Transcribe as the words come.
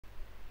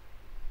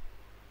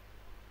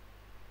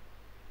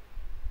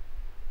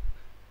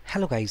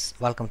Hello guys,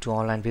 welcome to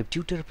Online Web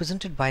Tutor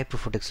presented by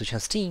PHP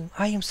Solutions team.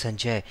 I am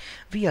Sanjay.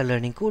 We are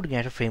learning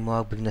CodeIgniter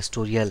framework beginner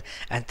tutorial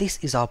and this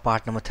is our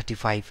part number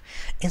 35.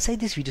 Inside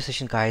this video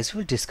session guys,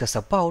 we'll discuss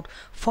about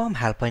form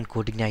helper in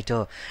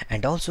CodeIgniter.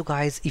 And also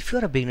guys, if you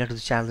are a beginner to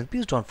the channel, then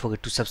please don't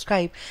forget to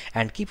subscribe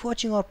and keep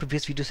watching our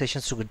previous video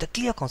sessions to get the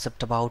clear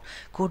concept about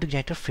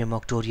CodeIgniter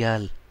framework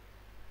tutorial.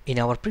 In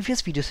our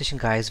previous video session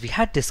guys, we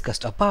had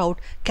discussed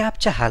about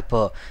captcha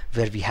helper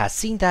where we had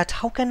seen that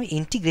how can we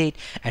integrate,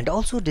 and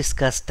also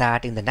discussed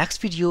that in the next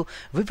video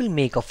we will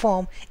make a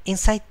form.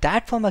 Inside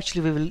that form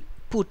actually we will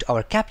put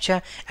our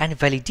captcha and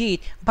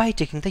validate by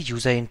taking the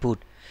user input.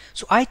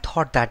 So I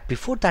thought that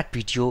before that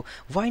video,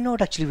 why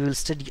not actually we will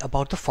study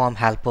about the form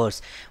helpers.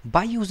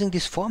 By using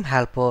this form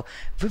helper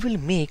we will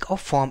make our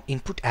form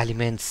input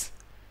elements.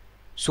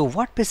 So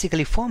what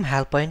basically form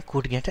helper in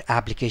CodeIgniter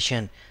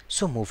application?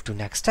 So move to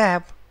next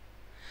tab.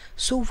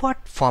 So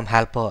what form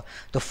helper?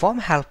 The form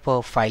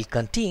helper file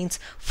contains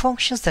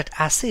functions that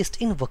assist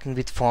in working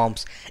with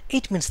forms.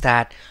 It means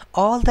that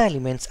all the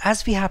elements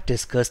as we have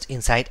discussed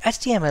inside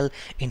HTML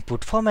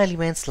input form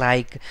elements,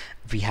 like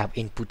we have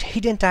input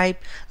hidden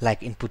type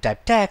like input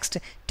type text,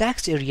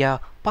 text area,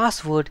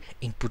 password,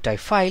 input type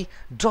file,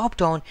 drop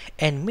down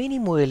and many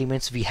more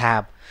elements we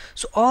have.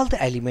 So all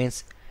the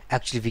elements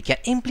actually we can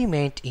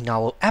implement in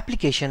our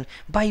application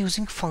by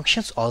using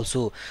functions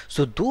also.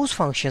 So those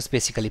functions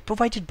basically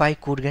provided by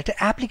CodeIgniter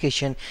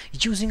application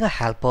using a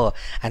helper,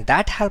 and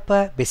that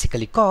helper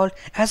basically called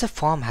as a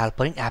form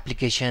helper in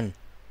application.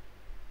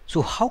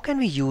 So how can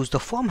we use the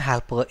form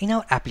helper in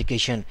our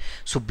application?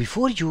 So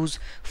before use,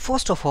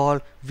 first of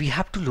all we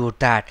have to load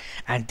that,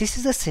 and this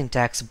is the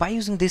syntax. By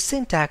using this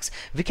syntax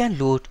we can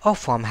load our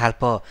form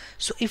helper.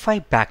 So if I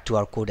back to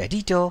our code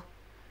editor,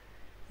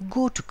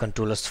 go to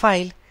controllers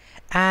file,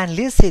 and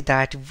let's say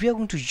that we are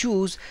going to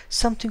use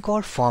something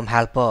called form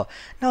helper.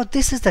 Now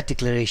this is the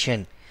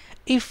declaration.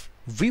 If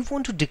we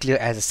want to declare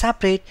as a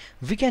separate,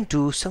 we can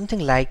do something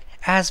like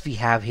as we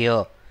have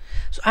here.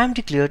 So I am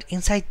declared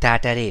inside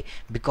that array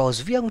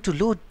because we are going to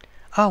load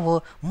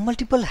our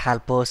multiple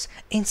helpers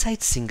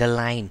inside single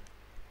line.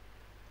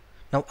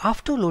 Now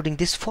after loading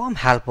this form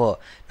helper,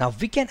 now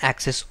we can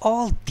access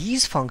all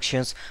these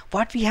functions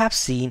what we have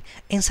seen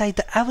inside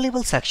the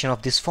available section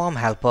of this form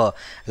helper,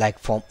 like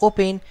form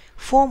open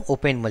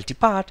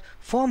multipart,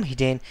 form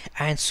hidden,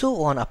 and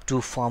so on up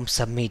to form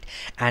submit.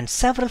 And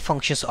several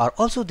functions are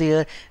also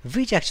there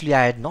which actually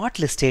I had not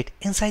listed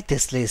inside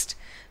this list.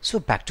 So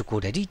back to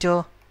code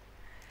editor,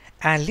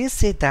 and let's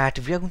say that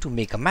we are going to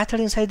make a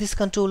method inside this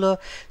controller.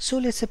 So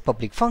let's say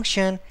public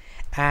function,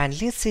 and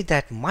let's say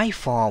that my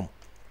form.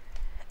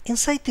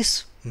 Inside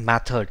this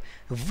method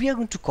we are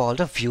going to call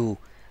the view.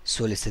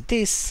 So let's say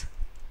this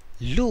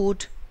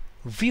load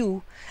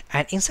view,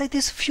 and inside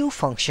this view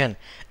function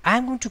I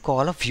am going to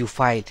call a view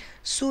file.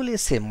 So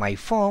let's say my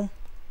form.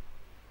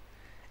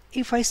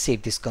 If I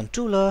save this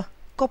controller,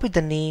 copy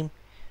the name,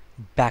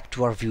 back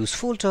to our views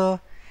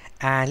folder,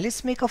 and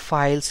let's make a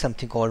file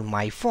something called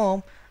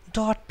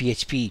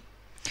myform.php.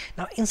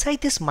 Now inside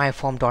this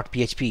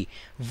myform.php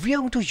we are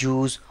going to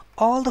use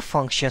all the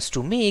functions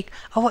to make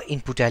our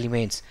input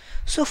elements.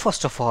 So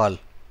first of all,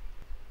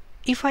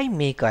 if I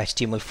make a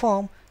HTML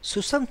form,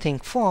 so something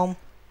form,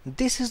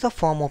 this is the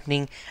form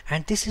opening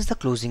and this is the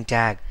closing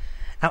tag.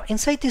 Now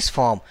inside this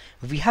form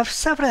we have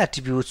several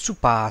attributes to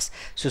pass.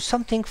 So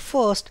something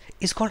first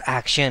is called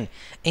action.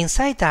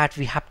 Inside that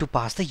we have to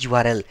pass the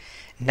URL.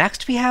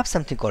 Next we have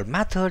something called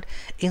method.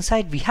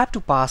 Inside we have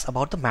to pass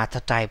about the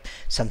method type,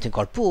 something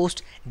called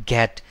post,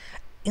 get.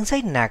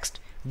 Inside next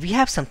we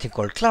have something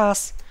called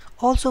class.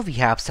 Also we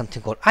have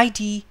something called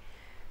ID.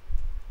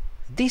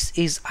 This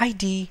is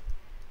ID.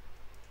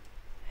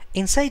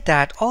 Inside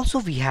that also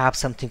we have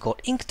something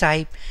called ink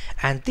type,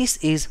 and this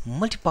is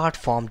multipart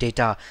form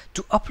data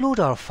to upload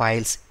our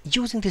files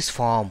using this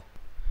form.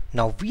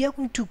 Now we are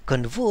going to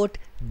convert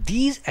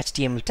these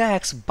HTML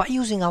tags by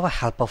using our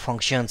helper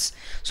functions.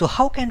 So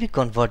how can we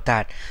convert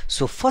that?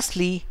 So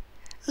firstly,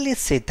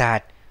 let's say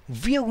that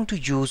we are going to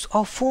use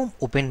our form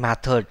open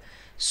method.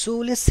 So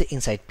let's say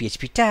inside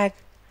PHP tag,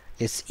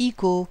 let's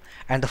echo,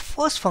 and the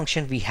first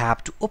function we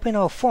have to open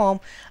our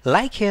form,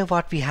 like here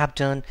what we have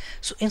done.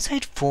 So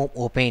inside form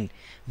open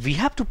we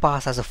have to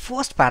pass as a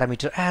first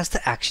parameter as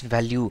the action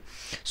value.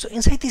 So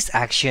inside this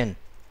action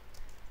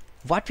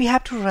what we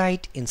have to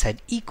write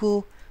inside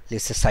echo,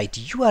 let's say site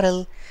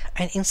URL,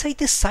 and inside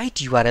this site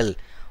URL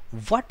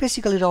what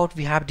basically route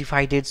we have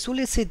divided. So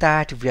let's say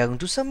that we are going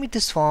to submit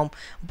this form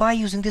by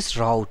using this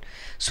route.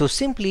 So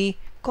simply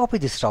copy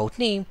this route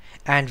name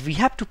and we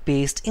have to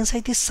paste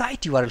inside this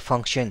site URL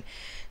function.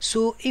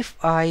 So if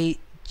I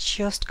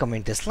just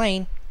comment this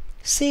line,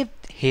 save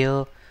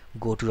here,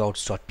 go to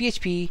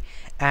routes.php,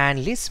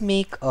 and let's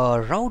make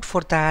a route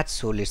for that.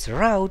 So let's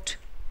route,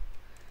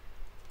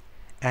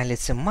 and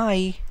let's say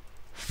my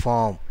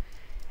form.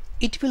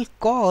 It will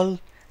call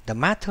the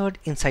method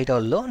inside our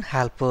learn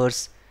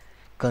helpers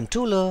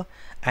controller,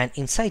 and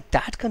inside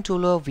that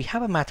controller we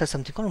have a method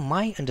something called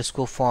my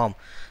underscore form.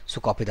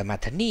 So copy the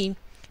method name,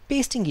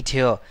 pasting it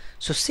here.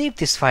 So save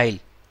this file.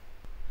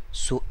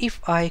 So if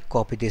I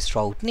copy this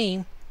route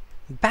name,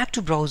 back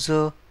to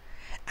browser,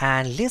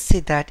 and let's say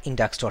that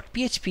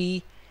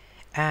index.php,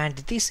 and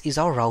this is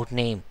our route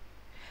name.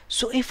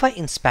 So if I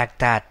inspect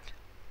that,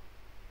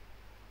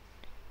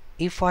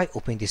 if I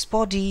open this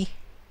body,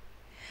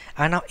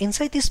 and now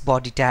inside this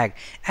body tag,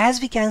 as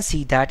we can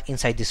see that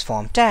inside this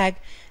form tag,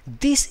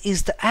 this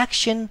is the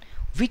action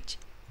which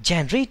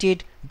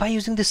generated by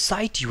using the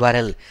site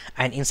URL,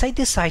 and inside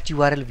this site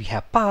URL we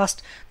have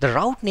passed the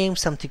route name,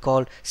 something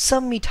called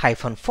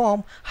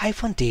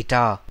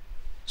submit-form-data.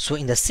 So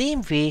in the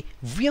same way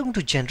we are going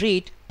to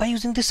generate by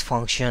using this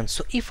function.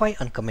 So if I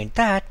uncomment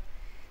that,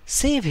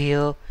 save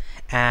here,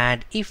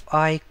 and if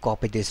I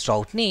copy this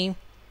route name,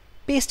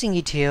 pasting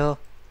it here,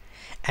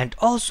 and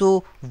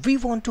also we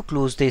want to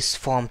close this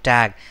form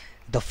tag.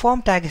 The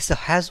form tag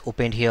has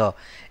opened here.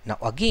 Now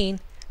again,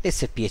 let's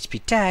say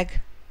PHP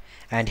tag,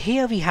 and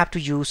here we have to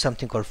use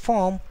something called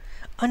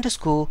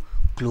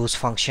form_close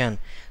function.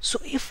 So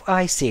if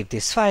I save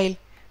this file,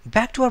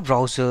 back to our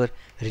browser,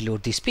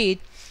 reload this page,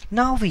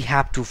 now we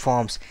have two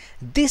forms.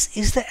 This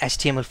is the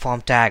HTML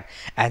form tag,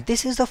 and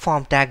this is the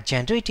form tag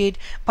generated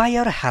by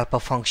our helper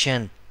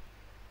function.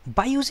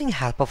 By using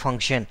helper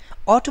function,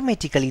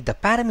 automatically the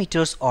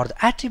parameters or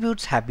the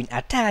attributes have been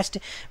attached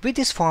with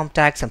this form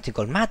tag, something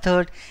called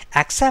method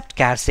accept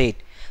char set.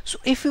 So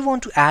if we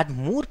want to add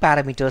more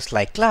parameters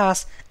like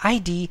class,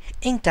 ID,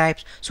 ink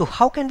types, so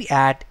how can we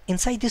add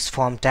inside this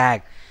form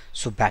tag?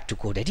 So back to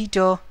code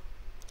editor.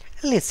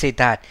 Let's say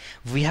that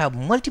we have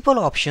multiple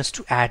options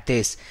to add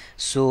this.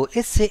 So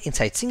let's say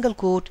inside single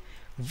quote,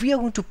 we are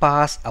going to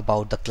pass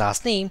about the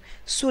class name.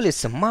 So let's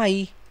say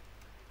my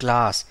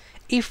class.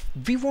 If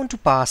we want to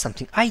pass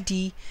something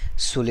ID,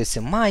 so let's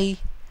say my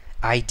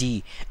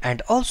ID.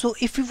 And also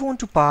if we want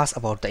to pass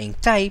about the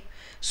ink type,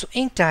 so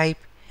ink type,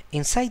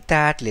 inside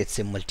that let's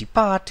say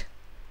multipart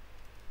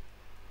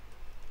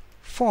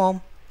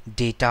form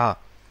data.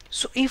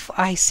 So if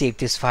I save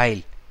this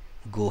file,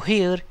 go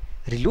here,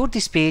 reload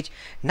this page,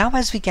 now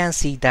as we can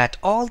see that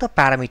all the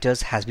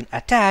parameters has been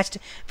attached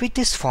with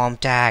this form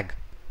tag.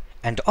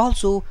 And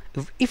also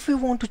if we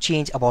want to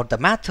change about the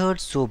method,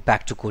 so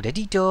back to code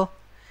editor,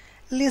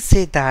 let's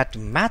say that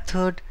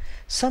method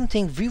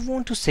something we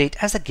want to set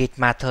as a get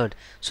method.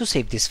 So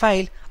save this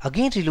file,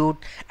 again reload,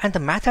 and the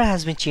method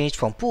has been changed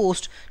from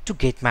post to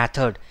get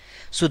method.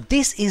 So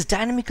this is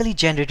dynamically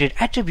generated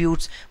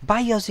attributes by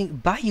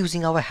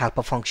using our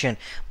helper function,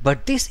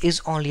 but this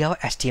is only our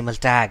HTML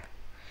tag.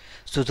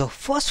 So the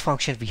first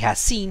function we have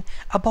seen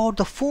about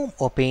the form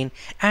open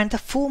and the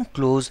form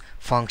close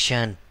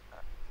function.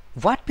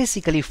 What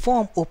basically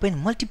form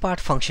open multipart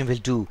function will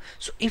do.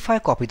 So if I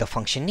copy the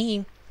function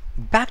name,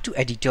 back to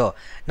editor,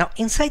 now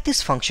inside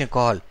this function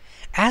call,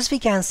 as we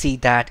can see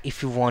that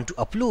if you want to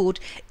upload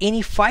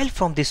any file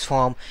from this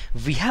form,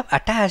 we have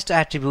attached the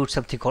attribute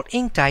something called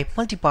ink type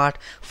multipart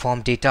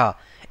form data.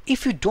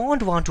 If you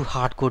don't want to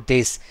hardcode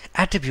this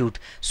attribute,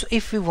 so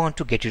if we want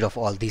to get rid of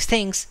all these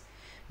things,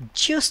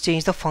 just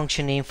change the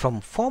function name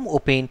from form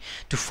open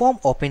to form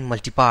open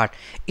multipart.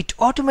 It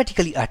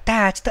automatically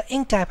attach the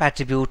ink type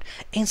attribute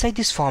inside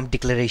this form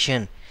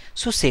declaration.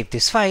 So save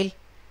this file,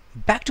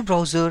 back to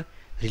browser,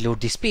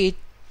 reload this page.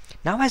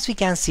 Now as we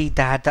can see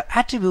that the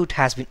attribute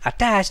has been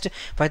attached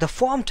by the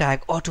form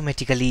tag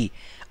automatically.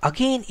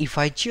 Again if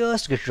I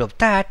just get rid of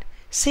that,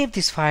 save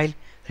this file,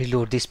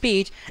 reload this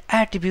page,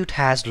 attribute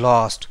has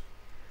lost.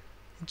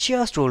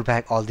 Just roll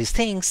back all these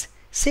things,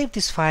 save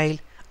this file,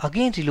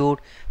 again reload,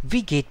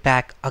 we get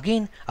back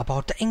again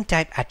about the ink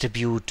type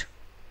attribute.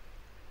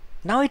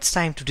 Now it's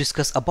time to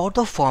discuss about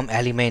the form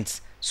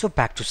elements. So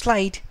back to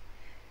slide.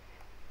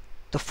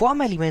 The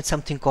form element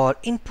something called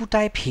input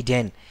type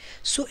hidden.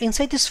 So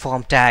inside this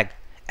form tag,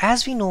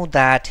 as we know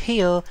that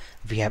here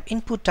we have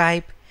input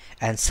type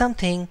and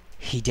something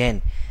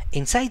hidden.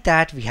 Inside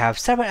that we have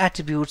several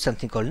attributes,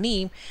 something called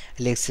name,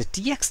 let's say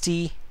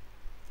txt,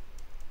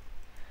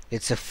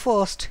 let's say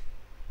first,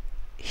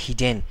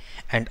 hidden,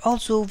 and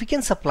also we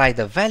can supply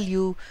the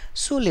value.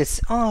 So let's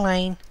say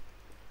online,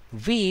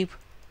 web,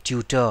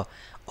 tutor.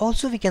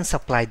 Also we can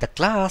supply the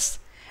class,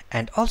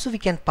 and also we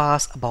can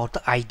pass about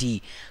the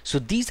ID. So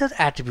these are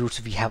the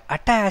attributes we have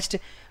attached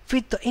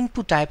with the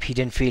input type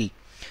hidden field.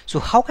 So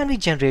how can we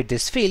generate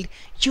this field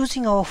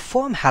using our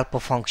form helper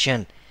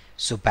function?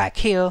 So back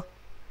here,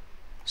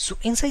 so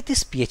inside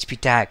this PHP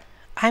tag,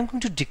 I'm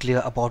going to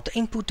declare about the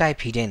input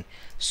type hidden.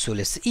 So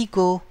let's say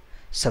echo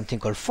something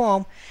called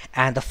form,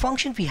 and the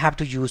function we have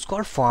to use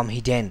called form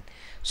hidden.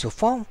 So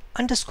form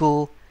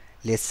underscore,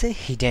 let's say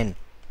hidden.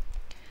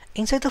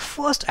 Inside the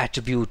first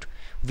attribute,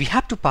 we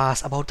have to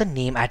pass about the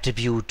name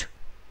attribute.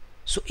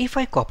 So if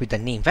I copy the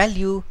name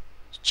value,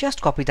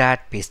 just copy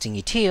that, pasting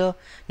it here.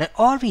 Now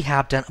all we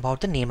have done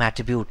about the name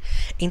attribute.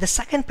 In the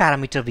second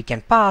parameter we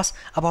can pass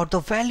about the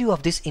value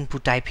of this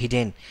input type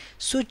hidden.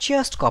 So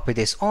just copy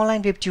this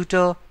online web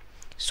tutor.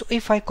 So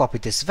if I copy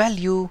this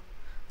value,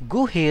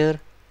 go here,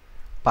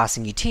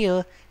 passing it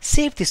here,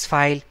 save this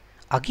file,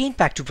 again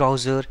back to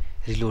browser,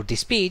 reload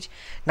this page.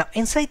 Now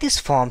inside this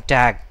form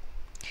tag,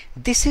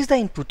 this is the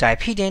input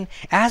type hidden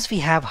as we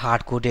have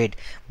hard coded,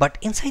 but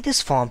inside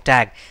this form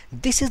tag,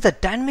 this is the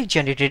dynamic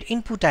generated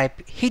input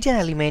type hidden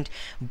element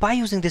by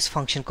using this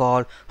function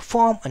called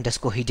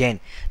form_hidden.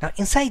 Now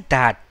inside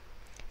that,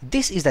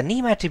 this is the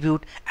name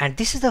attribute and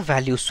this is the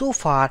value so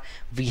far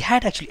we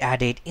had actually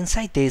added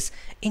inside this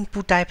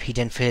input type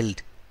hidden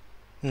field.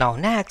 Now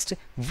next,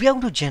 we are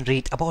going to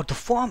generate about the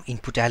form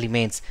input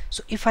elements.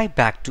 So if I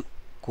back to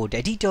code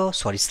editor,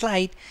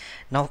 slide.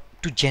 Now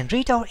to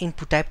generate our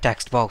input type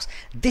text box,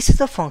 this is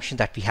the function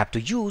that we have to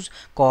use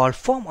called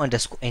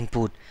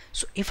form_input.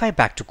 So if I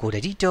back to code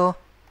editor,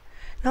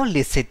 now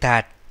let's say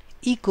that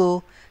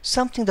echo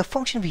something, the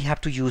function we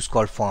have to use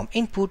called form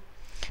input.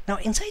 Now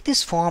inside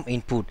this form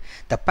input,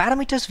 the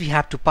parameters we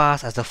have to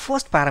pass as the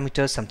first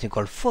parameter something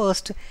called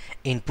first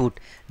input.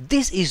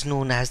 This is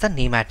known as the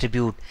name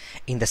attribute.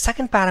 In the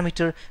second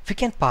parameter, we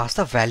can pass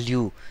the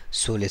value.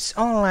 So let's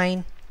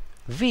online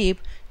web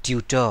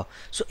tutor.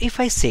 So if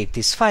I save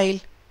this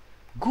file,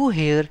 go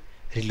here,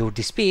 reload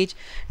this page.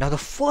 Now the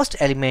first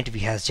element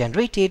we have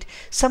generated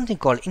something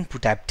called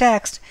input type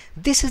text.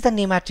 This is the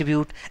name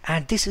attribute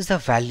and this is the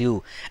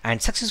value,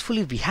 and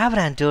successfully we have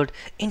rendered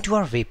into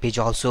our web page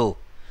also.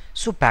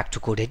 So back to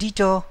code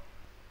editor.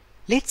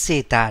 Let's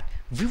say that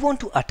we want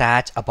to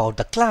attach about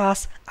the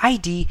class,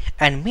 ID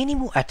and many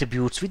more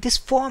attributes with this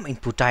form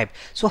input type.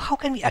 So how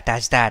can we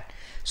attach that?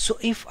 So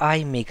if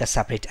I make a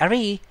separate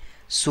array,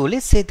 so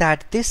let's say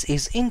that this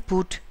is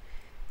input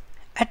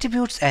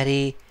attributes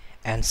array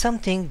and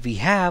something we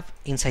have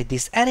inside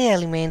this array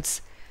elements.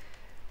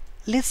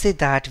 Let's say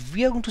that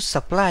we are going to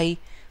supply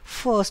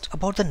first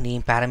about the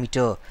name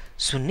parameter.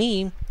 So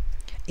name,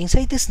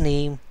 inside this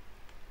name,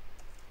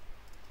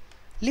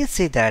 let's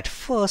say that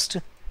first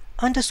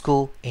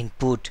underscore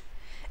input.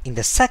 In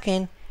the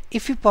second,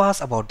 if we pass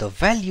about the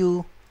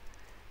value,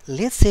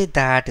 let's say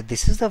that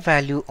this is the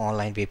value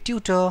online web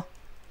tutor.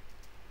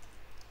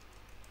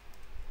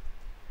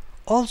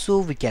 Also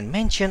we can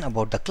mention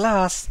about the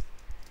class.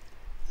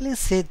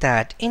 Let's say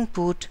that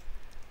input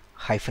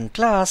hyphen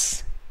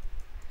class.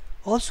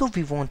 Also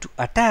we want to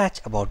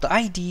attach about the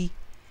ID.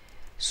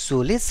 So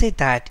let's say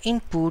that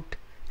input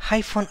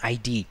hyphen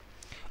ID.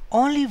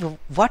 Only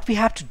what we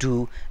have to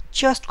do,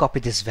 just copy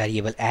this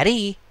variable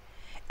array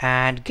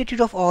and get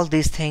rid of all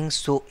these things.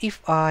 So if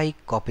I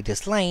copy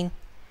this line,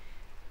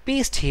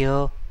 paste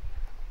here,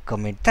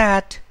 commit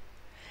that,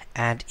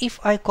 and if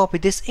I copy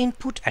this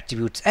input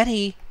attributes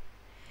array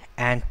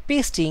and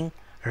pasting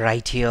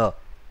right here.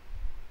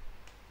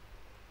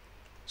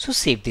 So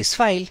save this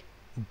file,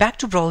 back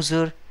to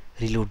browser,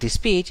 reload this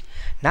page.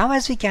 Now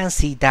as we can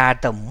see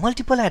that the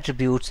multiple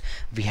attributes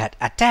we had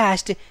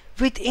attached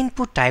with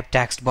input type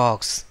text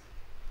box.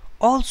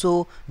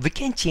 Also we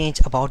can change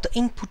about the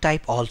input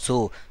type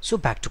also. So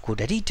back to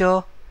code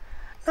editor.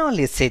 Now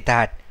let's say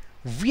that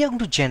we are going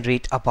to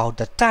generate about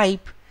the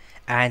type,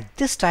 and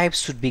this type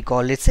should be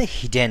called, let's say,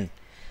 hidden.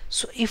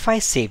 So if I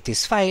save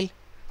this file,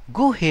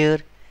 go here,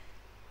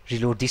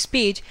 reload this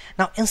page.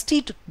 Now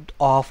instead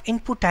of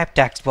input type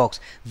text box,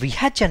 we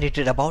had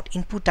generated about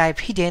input type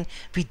hidden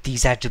with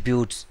these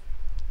attributes.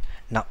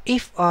 Now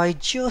if I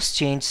just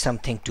change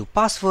something to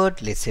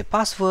password, let's say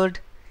password,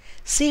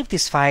 save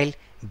this file,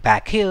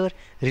 back here,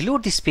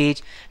 reload this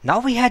page. Now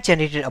we had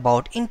generated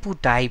about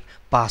input type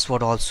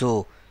password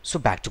also. So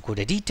back to code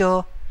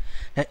editor.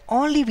 Now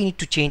only we need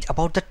to change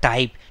about the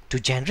type to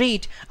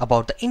generate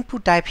about the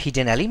input type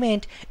hidden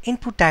element,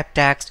 input type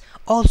text,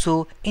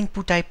 also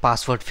input type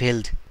password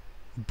field.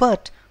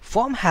 But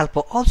form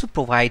helper also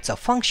provides a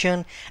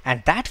function,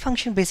 and that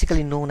function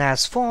basically known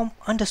as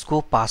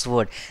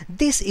form_password.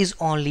 This is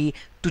only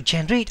to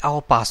generate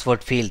our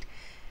password field.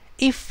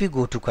 If we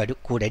go to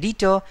code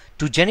editor,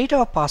 to generate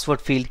our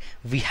password field,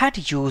 we had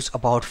to use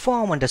about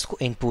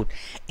form_input.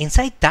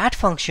 Inside that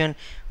function,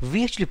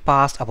 we actually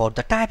passed about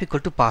the type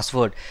equal to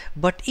password.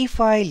 But if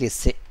I, let's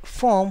say,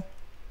 form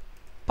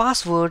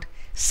password,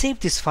 save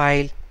this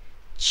file,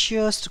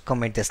 just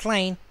comment this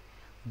line,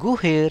 go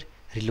here,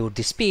 reload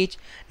this page.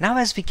 Now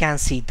as we can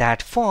see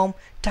that form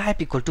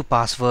type equal to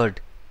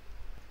password.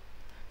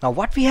 Now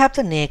what we have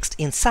the next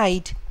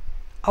inside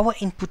our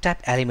input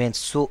type elements.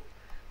 So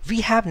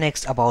we have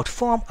next about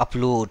form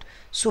upload.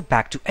 So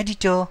back to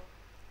editor.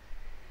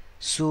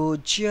 So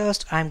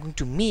just I'm going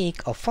to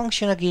make a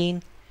function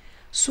again.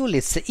 So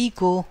let's say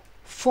echo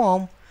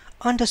form_upload.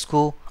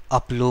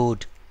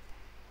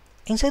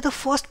 Inside the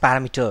first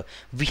parameter,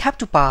 we have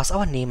to pass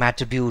our name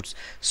attributes.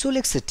 So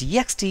let's say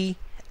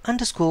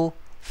txt_file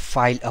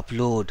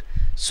upload.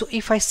 So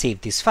if I save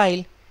this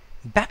file,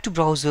 back to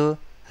browser,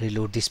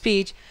 reload this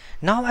page.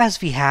 Now as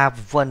we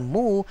have one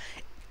more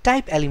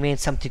type element,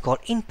 something called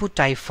input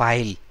type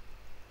file.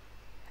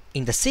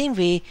 In the same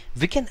way,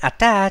 we can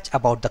attach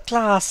about the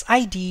class,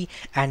 ID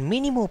and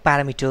many more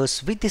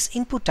parameters with this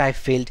input type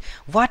field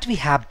what we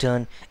have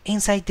done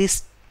inside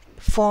this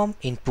form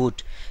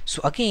input. So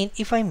again,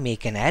 if I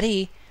make an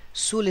array,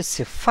 so let's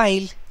say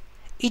file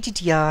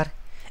ettr,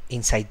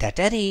 inside that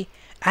array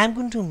I'm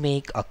going to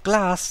make a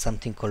class,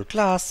 something called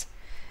class,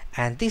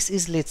 and this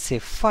is, let's say,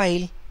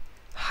 file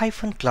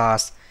hyphen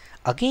class.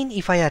 Again,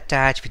 if I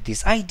attach with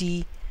this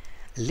ID,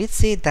 let's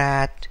say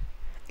that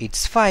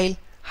it's file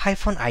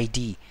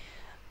 -id,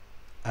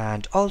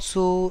 and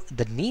also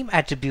the name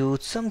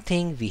attribute,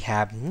 something we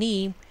have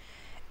name,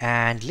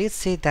 and let's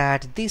say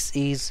that this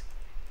is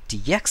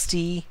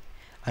txt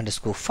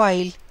underscore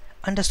file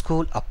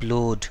underscore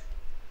upload.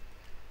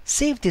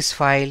 Save this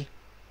file,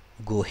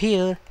 go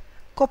here,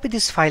 copy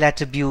this file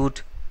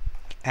attribute,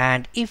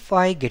 and if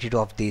I get rid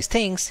of these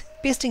things,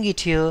 pasting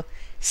it here,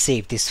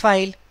 save this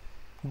file,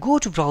 go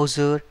to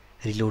browser,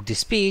 reload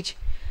this page.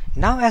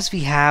 Now as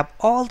we have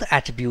all the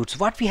attributes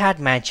what we had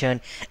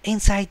mentioned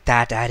inside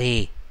that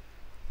array.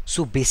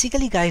 So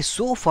basically guys,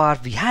 so far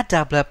we had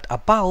developed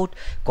about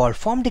called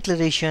form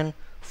declaration,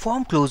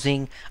 form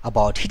closing,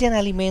 about hidden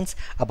elements,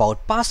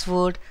 about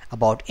password,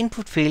 about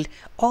input field.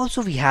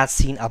 Also we have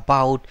seen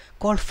about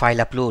called file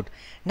upload.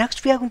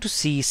 Next we are going to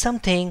see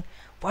something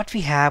what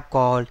we have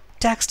called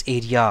text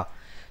area.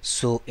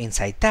 So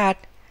inside that,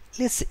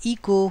 let's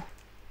echo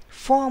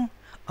form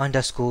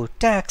underscore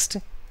text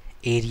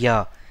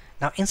area.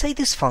 Now inside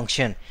this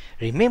function,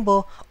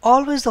 remember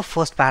always the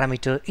first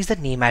parameter is the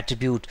name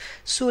attribute.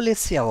 So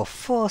let's say our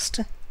first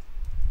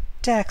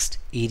text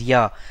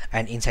area,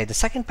 and inside the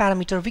second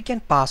parameter we can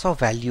pass our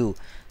value.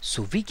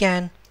 So we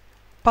can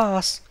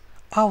pass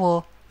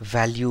our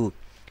value.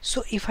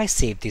 So if I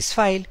save this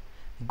file,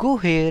 go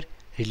here,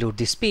 reload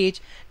this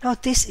page. Now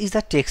this is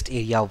the text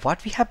area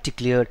what we have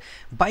declared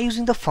by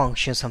using the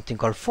function something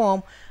called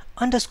form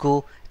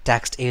underscore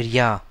text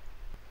area.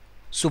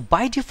 So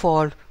by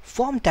default,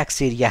 form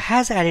text area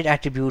has added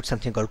attribute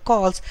something called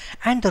calls,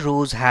 and the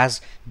rows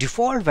has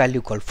default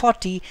value called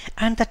 40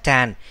 and the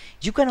 10.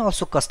 You can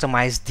also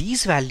customize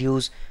these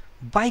values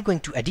by going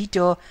to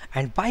editor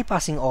and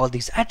bypassing all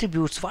these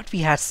attributes what we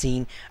have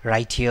seen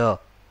right here.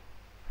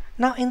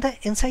 Now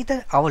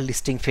inside our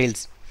listing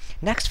fields,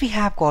 next we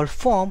have called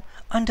form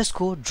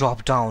underscore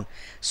drop down.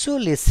 So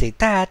let's say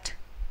that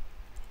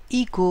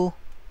echo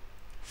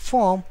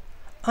form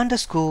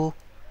underscore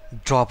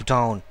drop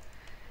down.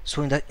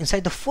 So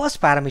inside the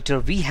first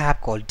parameter we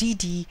have called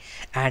dd,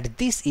 and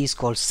this is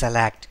called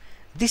select.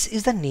 This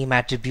is the name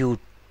attribute.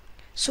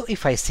 So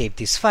if I save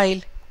this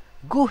file,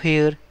 go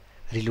here,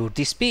 reload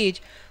this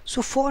page.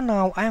 So for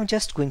now I am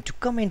just going to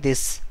comment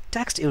this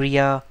text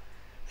area,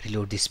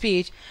 reload this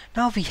page.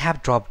 Now we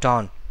have drop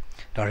down.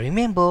 Now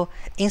remember,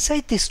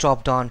 inside this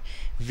drop down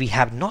we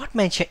have not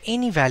mentioned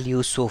any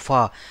values so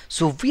far,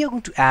 so we are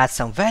going to add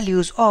some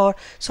values or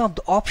some of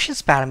the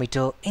options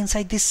parameter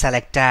inside this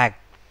select tag.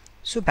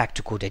 So back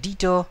to code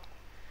editor,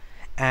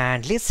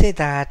 and let's say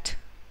that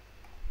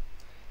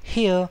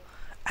here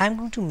I'm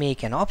going to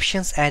make an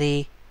options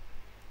array,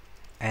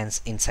 and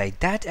inside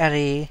that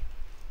array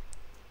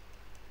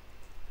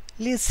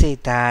let's say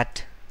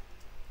that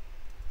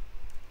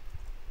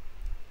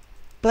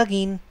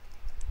plugin,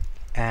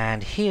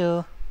 and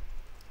here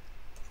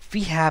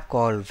we have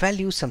called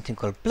value something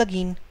called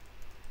plugin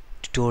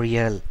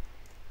tutorial.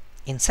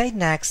 Inside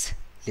next,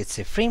 let's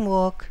say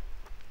framework,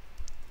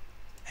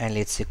 and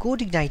let's say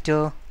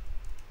CodeIgniter,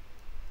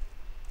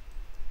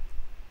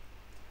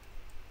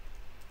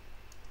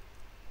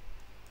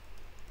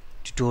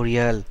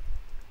 tutorial.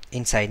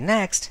 Inside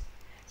next,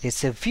 let's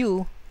say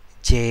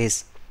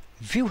view.js,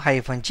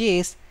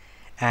 view-js,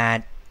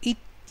 and it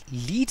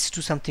leads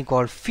to something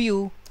called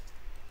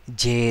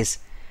view.js.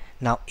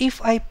 Now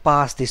if I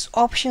pass this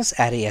options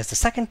array as the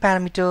second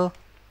parameter,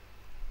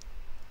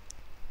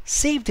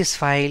 save this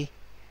file,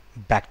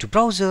 back to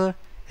browser,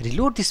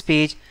 reload this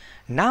page.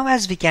 Now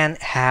as we can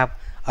have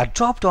a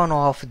drop down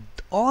of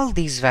all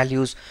these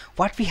values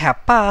what we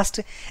have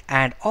passed,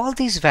 and all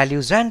these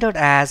values rendered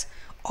as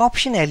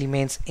option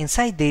elements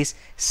inside this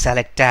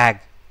select tag.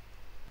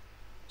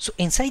 So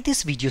inside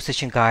this video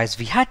session guys,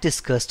 we had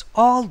discussed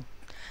all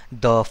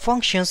the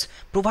functions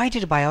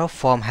provided by our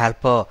form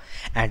helper,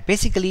 and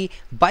basically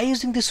by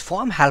using this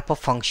form helper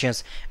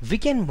functions we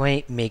can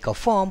make a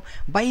form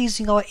by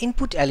using our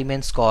input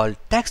elements called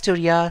text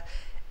area,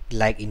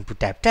 like input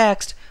type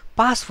text,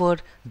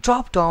 password,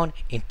 drop down,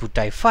 input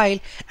type file,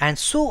 and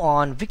so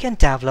on. We can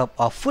develop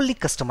a fully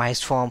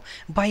customized form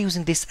by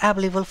using these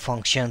available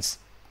functions.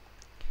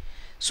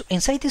 So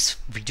inside this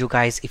video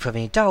guys, if you have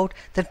any doubt,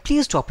 then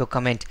please drop your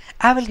comment.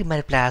 I will give my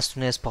reply as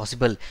soon as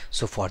possible.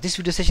 So for this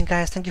video session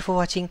guys, thank you for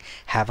watching.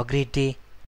 Have a great day.